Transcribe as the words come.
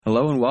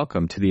Hello and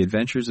welcome to the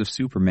Adventures of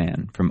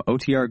Superman from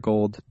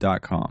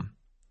OTRGold.com.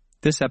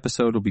 This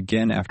episode will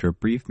begin after a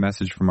brief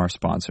message from our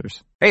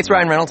sponsors. Hey, it's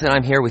Ryan Reynolds, and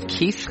I'm here with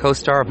Keith,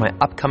 co-star of my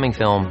upcoming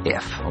film,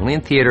 If, only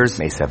in theaters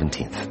May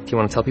 17th. Do you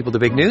want to tell people the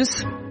big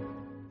news?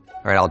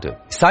 All right, I'll do it.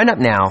 Sign up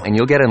now and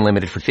you'll get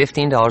unlimited for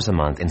 $15 a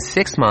month and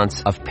 6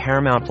 months of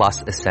Paramount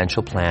Plus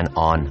Essential Plan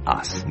on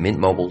us.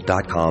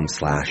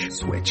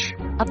 MintMobile.com/switch.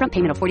 Upfront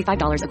payment of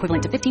 $45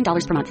 equivalent to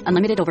 $15 per month.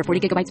 Unlimited over 40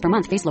 gigabytes per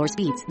month. Face lower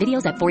speeds.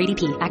 Videos at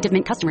 480p. Active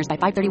Mint customers by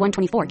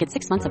 531.24 get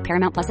 6 months of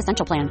Paramount Plus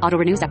Essential Plan. Auto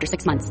renews after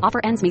 6 months. Offer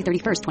ends May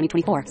 31st,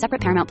 2024.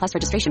 Separate Paramount Plus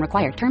registration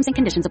required. Terms and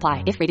conditions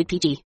apply if rated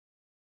PG.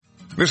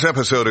 This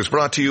episode is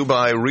brought to you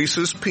by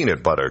Reese's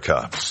Peanut Butter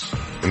Cups.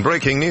 In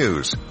breaking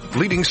news,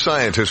 leading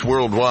scientists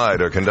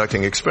worldwide are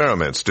conducting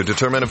experiments to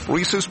determine if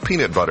Reese's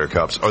Peanut Butter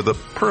Cups are the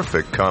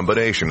perfect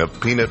combination of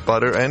peanut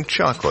butter and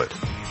chocolate.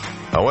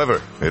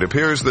 However, it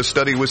appears the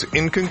study was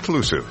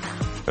inconclusive,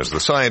 as the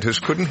scientists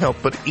couldn't help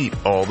but eat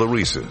all the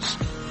Reese's.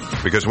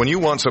 Because when you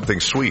want something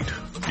sweet,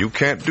 you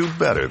can't do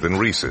better than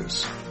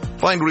Reese's.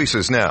 Find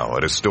Reese's now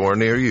at a store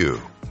near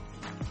you.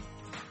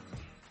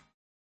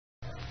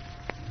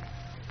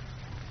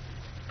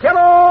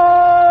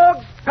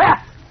 Kellogg's Pep,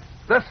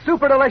 the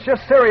super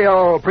delicious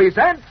cereal,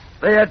 presents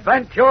The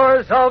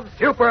Adventures of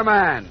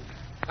Superman.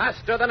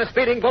 Faster than a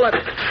speeding bullet,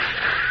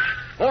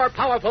 more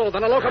powerful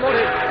than a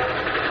locomotive,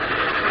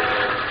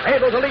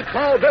 able to leap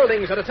tall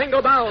buildings at a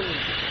single bound.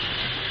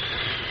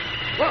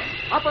 Look,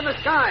 up in the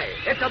sky,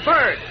 it's a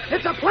bird,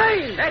 it's a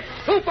plane, it's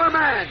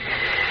Superman.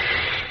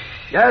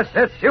 Yes,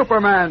 it's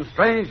Superman,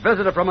 strange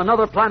visitor from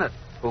another planet,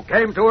 who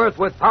came to Earth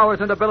with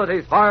powers and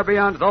abilities far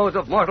beyond those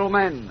of mortal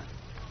men.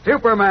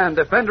 Superman,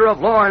 defender of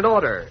law and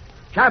order,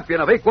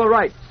 champion of equal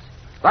rights,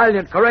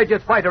 valiant,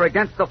 courageous fighter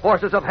against the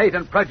forces of hate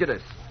and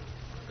prejudice.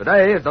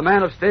 Today, as the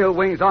Man of Steel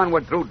wings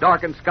onward through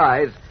darkened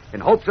skies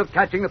in hopes of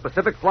catching the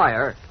Pacific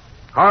Flyer,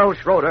 Carl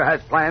Schroeder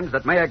has plans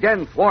that may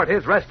again thwart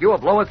his rescue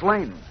of Lois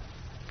Lane.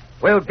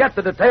 We'll get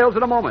the details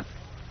in a moment,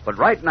 but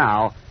right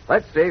now,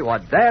 let's see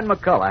what Dan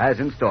McCullough has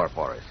in store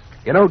for us.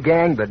 You know,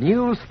 gang, the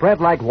news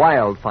spread like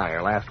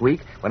wildfire last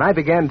week when I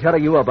began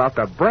telling you about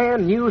the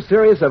brand new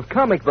series of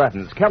comic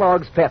buttons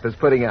Kellogg's Pep is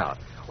putting out.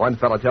 One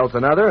fella tells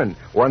another, and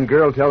one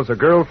girl tells her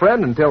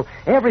girlfriend, until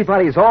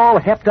everybody's all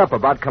hepped up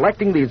about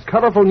collecting these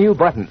colorful new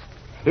buttons.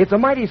 It's a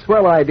mighty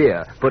swell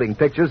idea, putting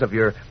pictures of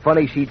your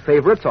funny sheet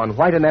favorites on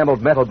white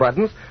enameled metal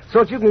buttons so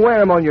that you can wear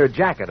them on your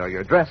jacket or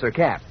your dress or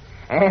cap.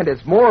 And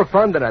it's more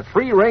fun than a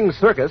 3-ring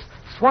circus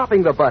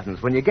swapping the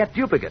buttons when you get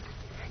duplicates.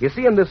 You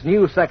see, in this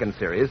new second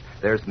series,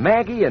 there's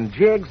Maggie and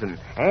Jiggs and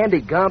Andy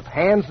Gump,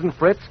 Hans and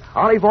Fritz,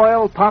 Olive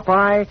Oil,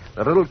 Popeye,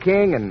 the Little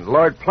King and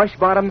Lord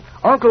Plushbottom,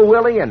 Uncle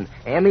Willie and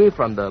Emmy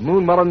from the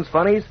Moon Mullins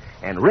Funnies,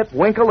 and Rip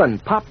Winkle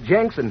and Pop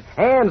Jenks and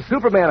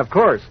Superman, of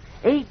course.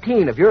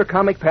 18 of your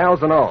comic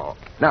pals and all.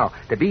 Now,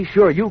 to be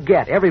sure you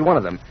get every one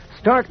of them,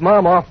 start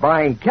Mom off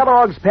buying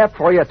Kellogg's Pep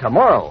for you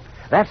tomorrow.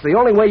 That's the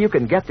only way you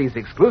can get these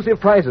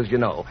exclusive prizes, you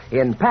know,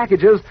 in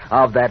packages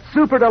of that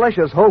super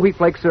delicious whole wheat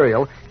flake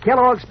cereal,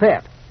 Kellogg's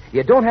Pep.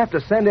 You don't have to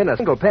send in a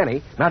single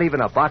penny, not even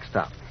a box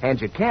top,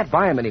 and you can't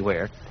buy them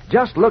anywhere.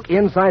 Just look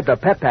inside the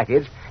Pep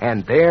package,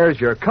 and there's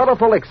your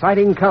colorful,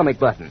 exciting comic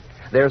button.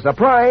 There's a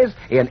prize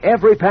in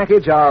every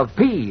package of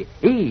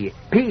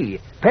P.E.P.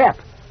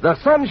 Pep, the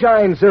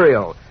Sunshine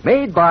Cereal,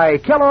 made by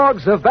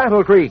Kellogg's of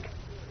Battle Creek.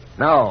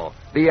 Now,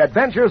 The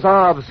Adventures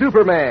of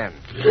Superman.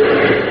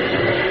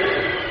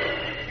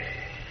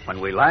 When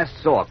we last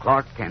saw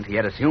Clark Kent, he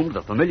had assumed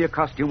the familiar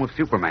costume of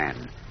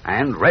Superman,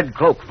 and, red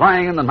cloak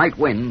flying in the night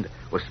wind,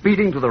 was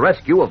speeding to the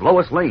rescue of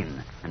Lois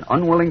Lane, an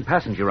unwilling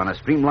passenger on a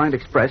streamlined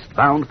express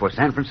bound for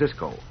San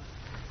Francisco.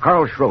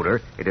 Carl Schroeder,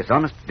 a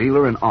dishonest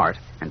dealer in art,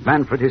 and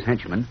Manfred, his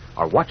henchman,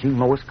 are watching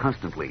Lois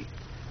constantly.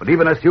 But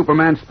even as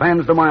Superman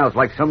spans the miles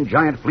like some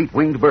giant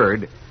fleet-winged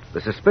bird,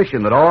 the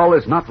suspicion that all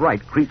is not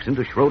right creeps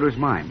into Schroeder's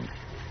mind.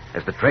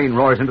 As the train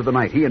roars into the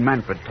night, he and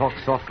Manfred talk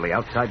softly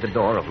outside the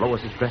door of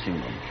Lois's dressing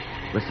room.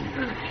 Listen.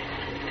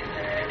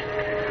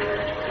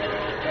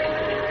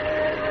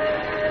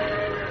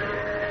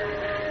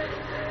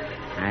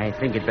 I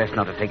think it best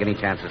not to take any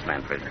chances,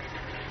 Manfred.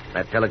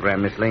 That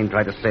telegram Miss Lane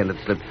tried to send had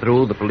slipped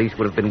through. The police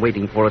would have been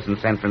waiting for us in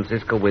San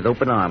Francisco with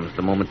open arms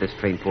the moment this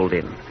train pulled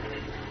in.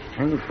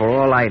 And for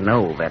all I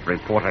know, that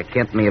reporter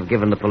Kent may have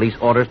given the police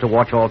orders to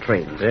watch all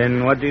trains.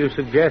 Then what do you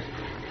suggest?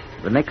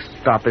 The next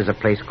stop is a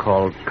place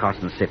called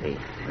Carson City.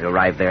 We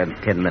arrive there in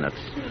 10 minutes.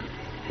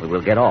 We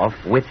will get off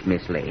with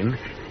Miss Lane,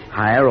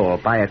 hire or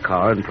buy a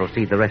car, and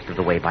proceed the rest of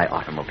the way by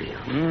automobile.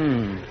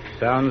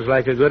 Sounds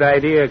like a good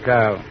idea,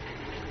 Carl.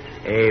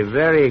 A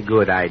very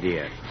good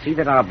idea. See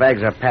that our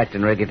bags are packed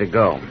and ready to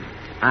go.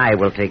 I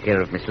will take care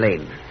of Miss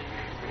Lane.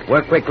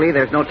 Work quickly.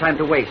 There's no time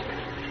to waste.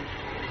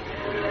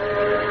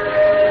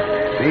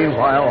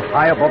 Meanwhile,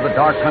 high above the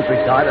dark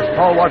countryside, a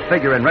stalwart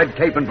figure in red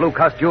cape and blue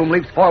costume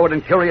leaps forward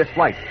in curious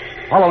flight,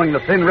 following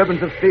the thin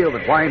ribbons of steel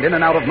that wind in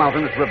and out of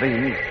mountainous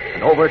ravines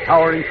and over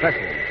towering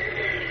trestles.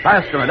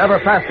 Faster and ever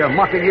faster,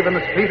 mocking even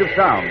the speed of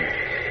sound.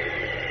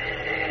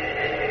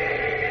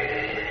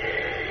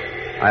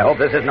 I hope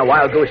this isn't a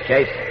wild goose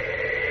chase.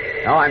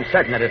 No, I'm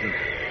certain it isn't.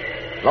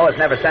 Lois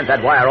never sent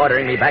that wire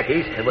ordering me back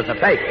east. It was a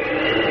fake.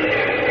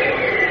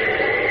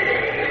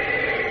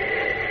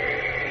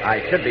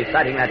 I should be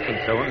sighting that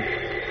sheet soon.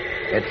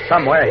 It's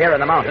somewhere here in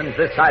the mountains,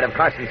 this side of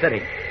Carson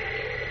City.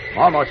 I'm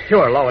almost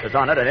sure Lois is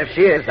on it, and if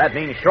she is, that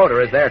means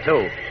Schroeder is there,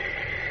 too.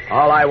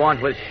 All I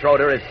want with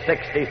Schroeder is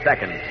 60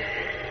 seconds.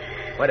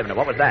 Wait a minute,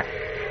 what was that?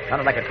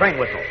 Sounded like a train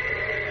whistle.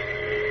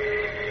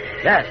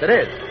 Yes, it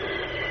is.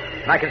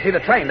 And I can see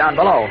the train down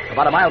below,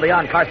 about a mile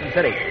beyond Carson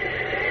City.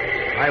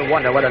 I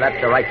wonder whether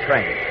that's the right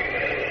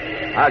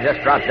train. I'll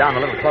just drop down a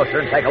little closer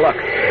and take a look.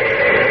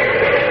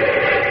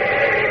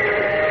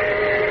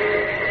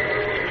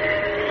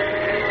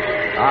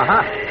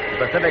 Uh-huh.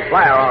 Pacific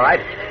Flyer, all right.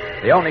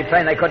 The only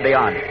train they could be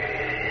on.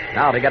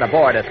 Now to get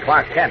aboard is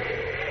Clark Kent.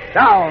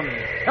 Down!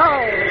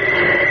 Down!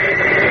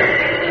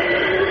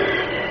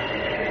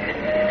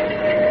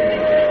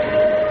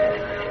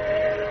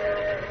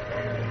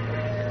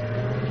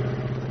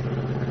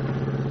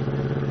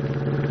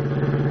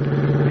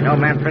 No,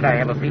 Manfred, I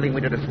have a feeling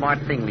we did a smart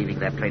thing leaving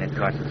that train at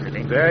Carson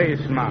City. Very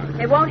smart.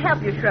 It won't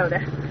help you,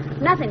 Schroeder.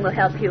 Nothing will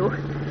help you.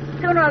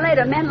 Sooner or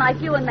later, men like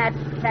you and that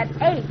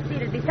ape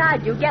seated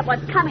beside you get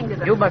what's coming to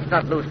them. You must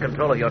not lose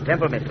control of your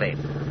temper, Miss Lane.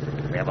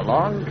 We have a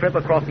long trip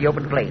across the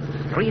open plains,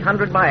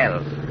 300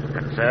 miles.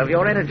 Conserve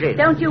your energy.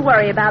 Don't you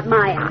worry about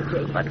my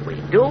energy. But we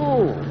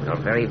do.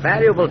 You're very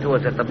valuable to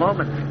us at the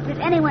moment. Did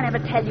anyone ever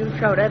tell you,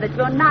 Schroeder, that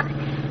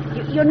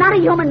you're not a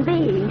human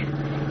being?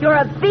 You're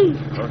a beast.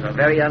 Those are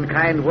very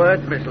unkind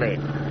words, Miss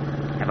Lane.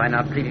 Have I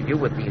not treated you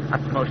with the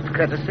utmost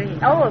courtesy?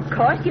 Oh, of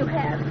course you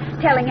have.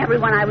 Telling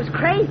everyone I was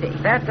crazy.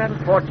 That,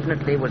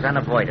 unfortunately, was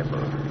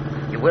unavoidable.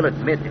 You will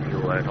admit, if you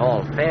were at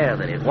all fair,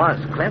 that it was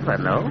clever,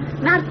 no?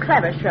 Not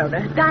clever,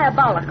 Schroeder.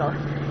 Diabolical.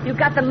 You've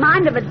got the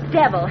mind of a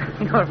devil.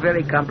 You're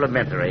very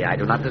complimentary. I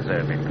do not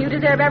deserve it. You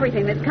deserve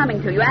everything that's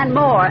coming to you, and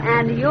more,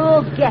 and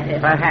you'll get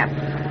it. Perhaps.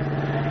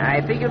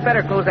 I think you'd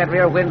better close that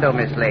rear window,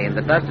 Miss Lane.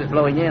 The dust is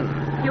blowing in.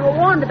 You were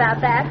warned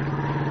about that.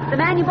 The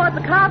man you bought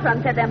the car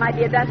from said there might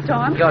be a dust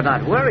storm. You're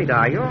not worried,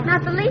 are you?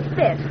 Not the least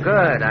bit.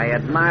 Good. I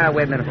admire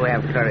women who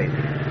have courage.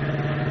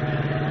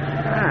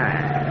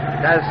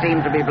 Does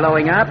seem to be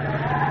blowing up.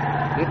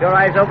 Keep your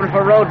eyes open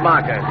for road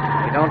markers.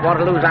 We don't want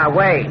to lose our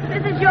way.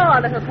 This is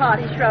your little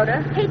party,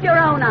 Schroeder. Keep your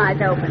own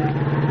eyes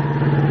open.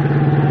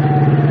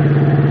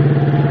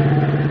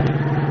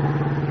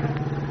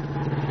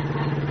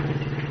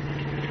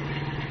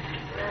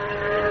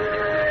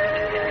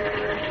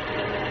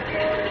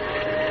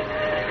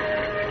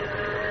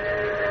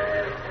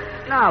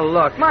 Now,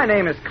 look, my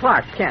name is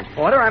Clark Kent,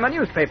 Porter. I'm a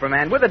newspaper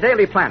man with the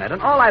Daily Planet,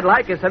 and all I'd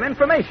like is some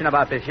information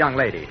about this young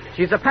lady.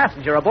 She's a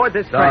passenger aboard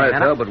this train. Sorry,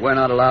 sir, but we're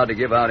not allowed to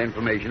give out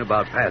information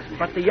about passengers.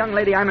 But the young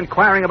lady I'm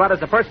inquiring about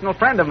is a personal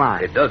friend of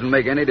mine. It doesn't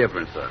make any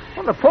difference, sir.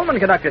 Well, the Pullman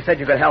conductor said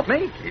you could help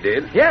me. He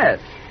did? Yes.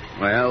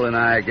 Well, then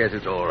I guess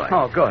it's all right.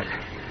 Oh, good.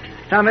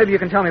 Now, maybe you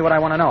can tell me what I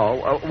want to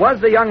know. Was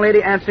the young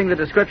lady answering the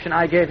description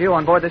I gave you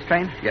on board this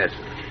train? Yes,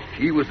 sir.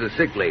 She was the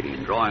sick lady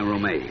in drawing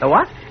room A. The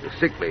what? The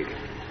sick lady.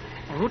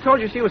 Well, who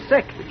told you she was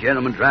sick? The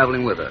gentleman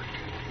traveling with her.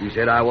 He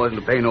said I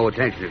wasn't to pay no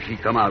attention if she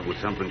come out with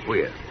something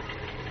queer.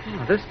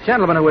 Oh, this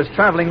gentleman who was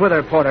traveling with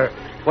her, Porter,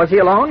 was he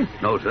alone?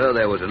 No, sir,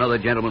 there was another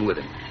gentleman with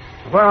him.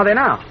 Where are they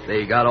now?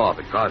 They got off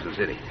at Carson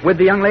City. With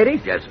the young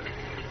lady? Yes, sir.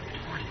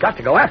 Got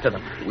to go after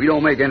them. We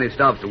don't make any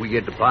stops till we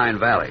get to Pine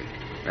Valley.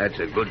 That's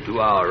a good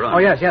 2-hour run. Oh,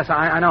 yes,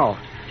 I know.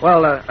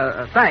 Well,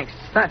 thanks.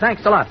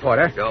 Thanks a lot,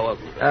 Porter. You're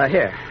welcome, sir.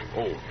 Here.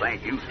 Oh,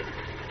 thank you, sir.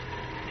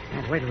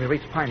 Can't wait till we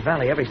reach Pine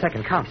Valley. Every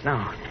second counts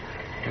now.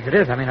 As it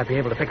is, I may not be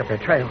able to pick up their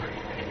trail.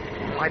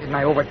 Why didn't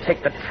I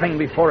overtake the train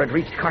before it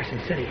reached Carson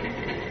City?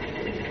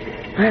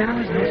 Well,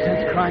 there's no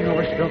sense crying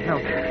over spilt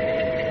milk.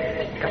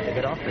 Got to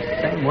get off the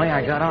same way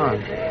I got on.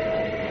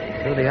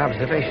 Through the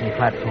observation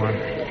platform.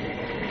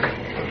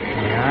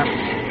 Yeah.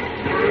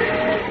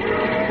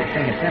 Good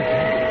thing it's empty.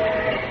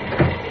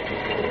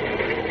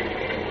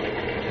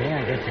 Yeah,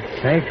 I guess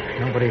it's safe.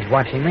 Nobody's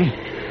watching me.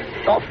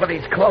 Off with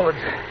these clothes.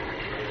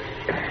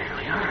 There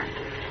we are.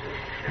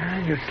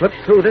 And you slipped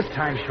through this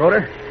time,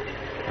 Schroeder.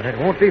 But it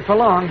won't be for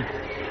long.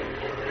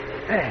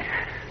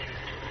 There.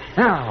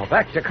 Now,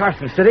 back to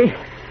Carson City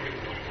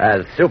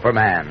as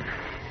Superman.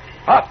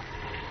 Up,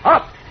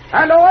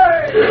 and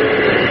away!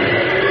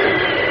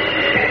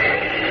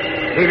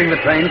 Leaving the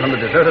train from the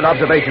deserted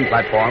observation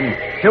platform,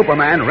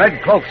 Superman,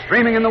 red cloak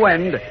streaming in the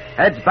wind,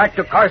 heads back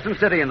to Carson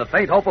City in the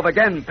faint hope of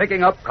again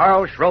picking up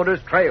Carl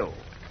Schroeder's trail.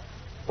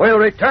 We'll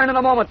return in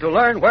a moment to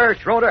learn where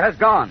Schroeder has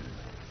gone.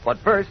 But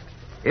first,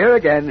 here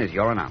again is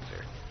your announcer.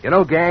 You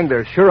know, gang,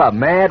 there's sure a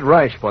mad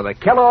rush for the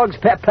Kellogg's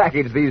Pep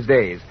Package these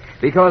days,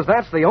 because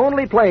that's the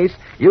only place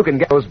you can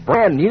get those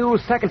brand new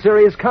second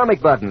series comic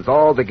buttons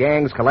all the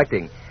gang's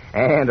collecting.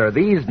 And are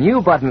these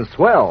new buttons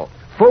swell?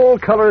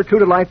 Full-color,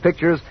 true-to-life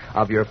pictures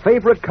of your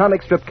favorite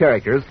comic strip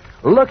characters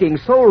looking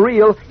so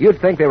real you'd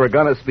think they were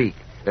going to speak.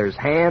 There's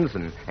Hans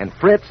and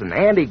Fritz and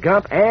Andy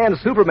Gump and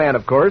Superman,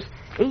 of course.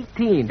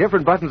 18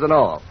 different buttons in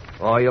all.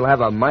 Oh, you'll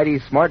have a mighty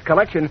smart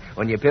collection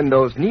when you pin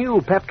those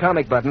new Pep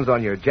comic buttons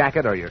on your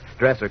jacket or your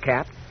dress or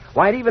cap.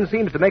 Why, it even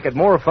seems to make it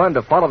more fun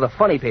to follow the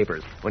funny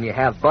papers when you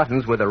have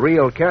buttons with the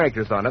real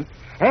characters on them.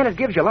 And it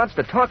gives you lots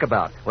to talk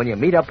about when you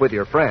meet up with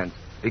your friends.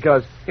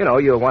 Because,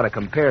 you'll want to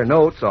compare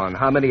notes on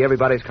how many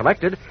everybody's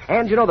collected.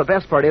 And the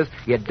best part is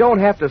you don't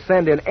have to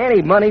send in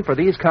any money for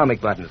these comic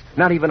buttons,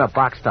 not even a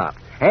box top.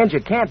 And you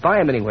can't buy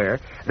them anywhere.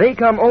 They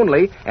come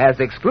only as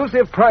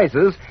exclusive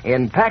prizes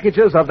in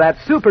packages of that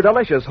super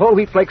delicious whole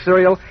wheat flake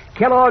cereal,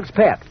 Kellogg's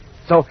Pep.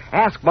 So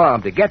ask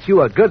Mom to get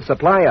you a good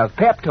supply of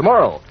Pep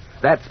tomorrow.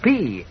 That's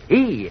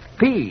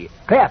P-E-P,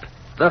 Pep,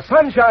 the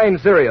Sunshine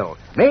Cereal,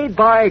 made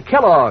by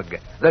Kellogg,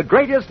 the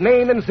greatest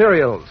name in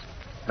cereals.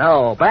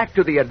 Now, back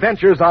to the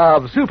adventures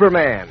of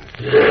Superman.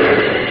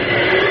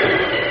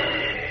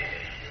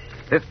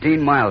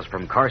 15 miles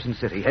from Carson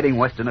City, heading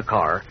west in a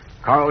car,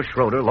 Carl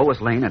Schroeder, Lois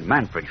Lane, and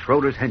Manfred,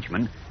 Schroeder's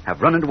henchmen,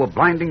 have run into a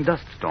blinding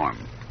dust storm.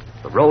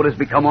 The road has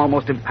become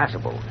almost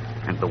impassable,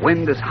 and the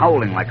wind is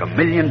howling like a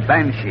million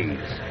banshees.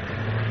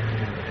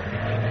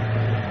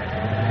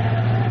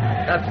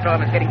 Dust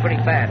storm is getting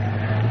pretty bad.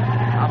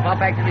 How far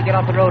back did we get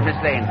off the road, Miss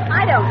Lane?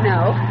 I don't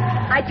know.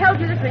 I told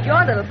you this was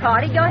your little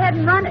party. Go ahead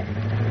and run it.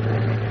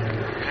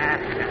 I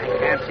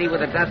can't see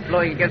with the dust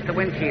blowing against the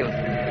windshield.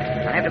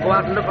 I have to go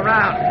out and look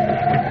around.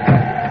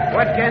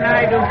 What can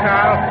I do,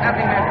 Carl?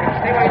 Nothing, Manfred.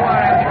 Stay where you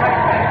are. I'll be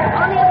right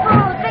back. Only a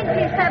fool who thinks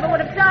he's clever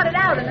would have started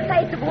out in the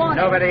face of warning.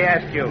 Nobody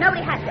asked you.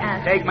 Nobody has to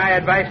ask. Take my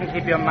advice and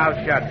keep your mouth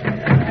shut. I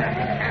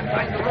can't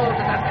find the road.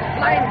 The dust is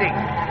blinding.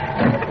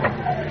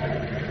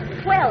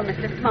 Well,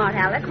 Mr. Smart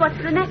Aleck, what's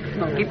the next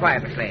move? Keep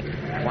quiet, Miss Lane.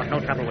 I want no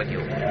trouble with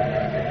you.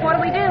 What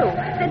do we do?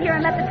 Sit here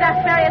and let the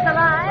dust bury us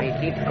alive? We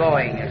keep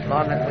going as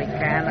long as we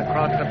can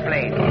across the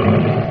plain.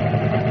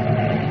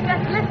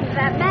 Just listen to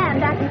that man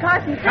back in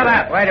Carson City. Shut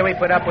up. Why do we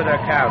put up with her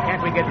cow?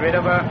 Can't we get rid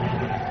of her?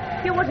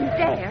 You wouldn't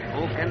dare.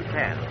 Who can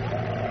tell?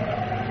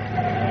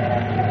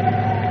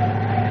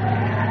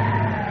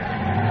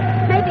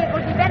 Maybe it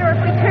would be better if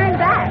we turned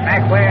back.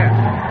 Back where?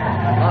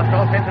 Lost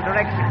all sense of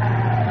direction.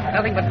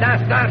 Nothing but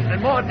dust,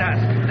 and more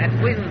dust. That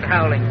wind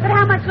howling. But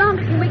how much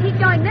longer can we keep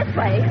going this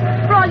way?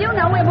 For all you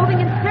know, we're moving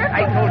in circles.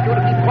 I told you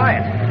to keep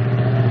quiet.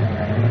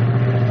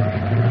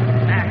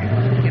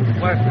 It gets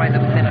worse by the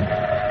minute.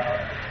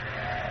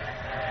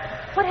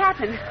 What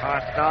happened?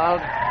 Car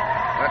stalled.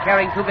 We're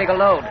carrying too big a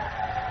load.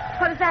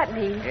 What does that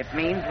mean? It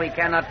means we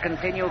cannot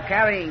continue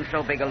carrying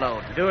so big a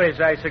load. Do as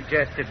I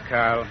suggested,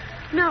 Carl.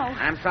 No.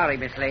 I'm sorry,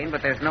 Miss Lane,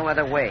 but there's no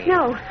other way.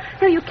 No,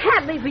 you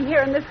can't leave me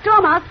here in the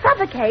storm. I'll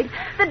suffocate.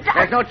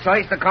 There's no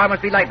choice. The car must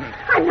be lightened.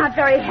 I'm not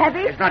very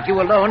heavy. It's not you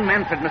alone.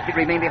 Manfred must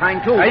remain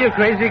behind, too. Are you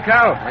crazy,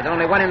 Carl? With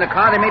only one in the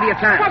car, there may be a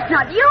chance. That's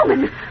not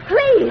human.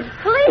 Please,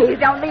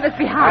 don't leave us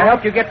behind. I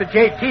helped you get the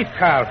jade teeth,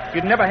 Carl.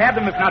 You'd never have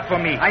them if not for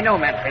me. I know,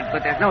 Manfred,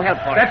 but there's no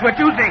help for it. That's what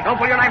you think. Don't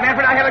pull your knife,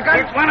 Manfred. I have a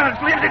gun. If one of us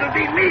lives, it'll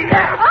be me.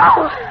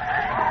 Oh!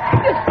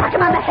 You struck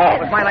him on the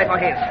head. With my life or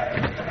his.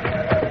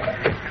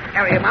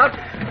 Carry him out.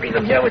 Leave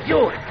him here with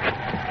you.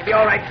 He'll be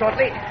all right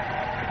shortly.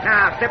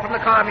 Now, step from the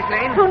car, Miss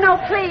Lane. Oh, no,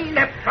 please.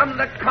 Step from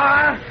the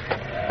car.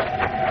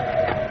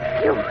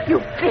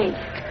 You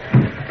beast.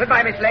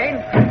 Goodbye, Miss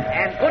Lane.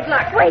 And good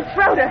luck. Wait,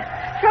 Schroeder.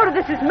 Schroeder,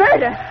 this is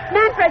murder.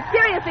 Manfred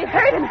seriously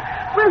hurt him.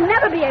 We'll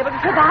never be able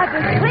to survive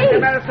this, please. It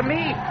matters to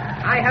me.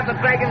 I have the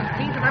dragon's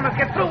teeth, and I must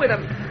get through with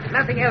them.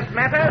 Nothing else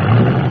matters.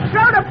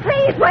 Schroeder,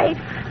 please wait.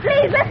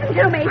 Please listen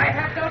to me. I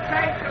have no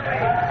time to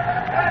wait.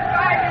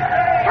 Goodbye, Miss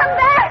Lane. Come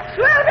back,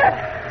 Schroeder.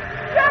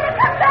 Schroeder,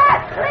 come back,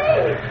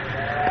 please.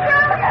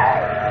 Schroeder,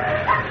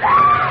 come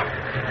back.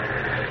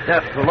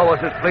 Deaf to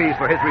Lois's pleas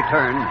for his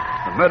return,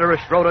 the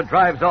murderous Schroeder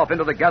drives off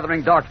into the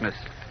gathering darkness.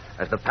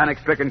 As the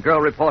panic-stricken girl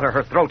reporter,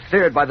 her throat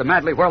seared by the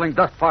madly whirling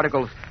dust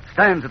particles,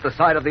 stands at the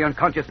side of the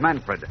unconscious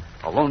Manfred,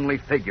 a lonely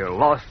figure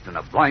lost in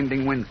a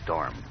blinding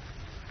windstorm.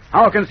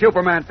 How can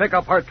Superman pick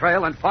up her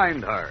trail and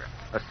find her?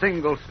 A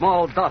single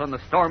small dot on the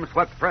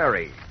storm-swept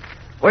prairie.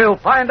 We'll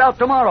find out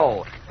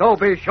tomorrow, so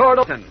be sure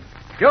to listen.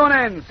 Tune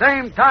in,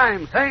 same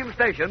time, same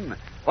station,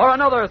 for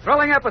another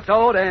thrilling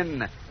episode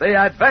in The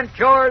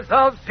Adventures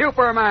of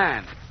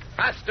Superman.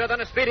 Faster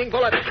than a speeding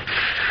bullet.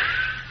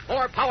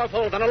 More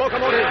powerful than a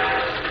locomotive.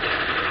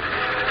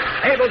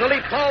 Able to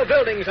leap tall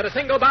buildings at a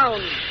single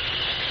bound.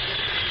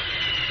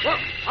 Look,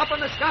 up in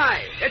the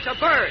sky. It's a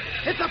bird.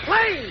 It's a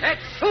plane.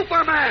 It's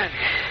Superman.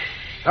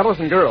 Fellows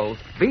and girls,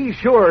 be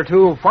sure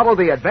to follow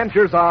the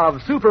adventures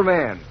of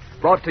Superman.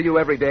 Brought to you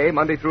every day,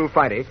 Monday through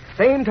Friday,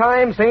 same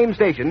time, same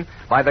station,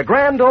 by the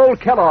grand old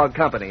Kellogg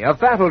Company of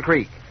Battle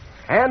Creek.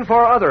 And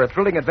for other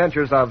thrilling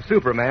adventures of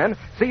Superman,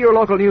 see your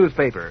local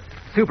newspaper.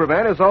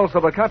 Superman is also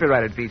a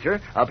copyrighted feature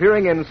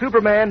appearing in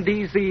Superman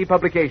DC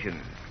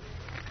publications.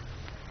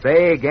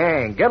 Say,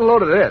 gang, get a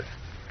load of this.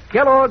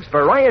 Kellogg's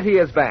Variety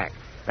is back.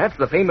 That's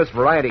the famous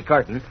variety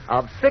carton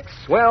of 6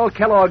 swell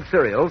Kellogg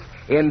cereals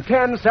in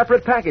 10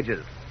 separate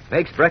packages.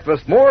 Makes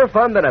breakfast more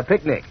fun than a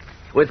picnic.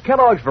 With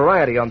Kellogg's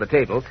Variety on the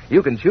table,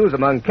 you can choose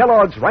among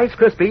Kellogg's Rice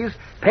Krispies,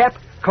 Pep,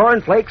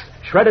 Corn Flakes,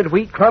 Shredded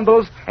Wheat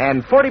Crumbles,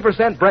 and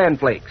 40% Bran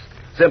Flakes.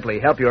 Simply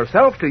help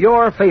yourself to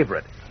your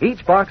favorite.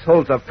 Each box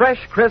holds a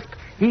fresh, crisp,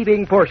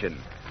 heaping portion.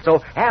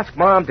 So ask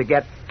Mom to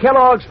get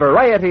Kellogg's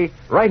Variety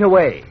right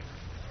away.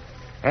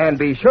 And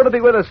be sure to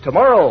be with us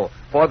tomorrow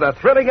for the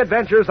thrilling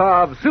adventures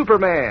of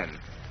Superman.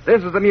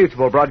 This is the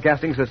Mutual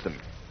Broadcasting System.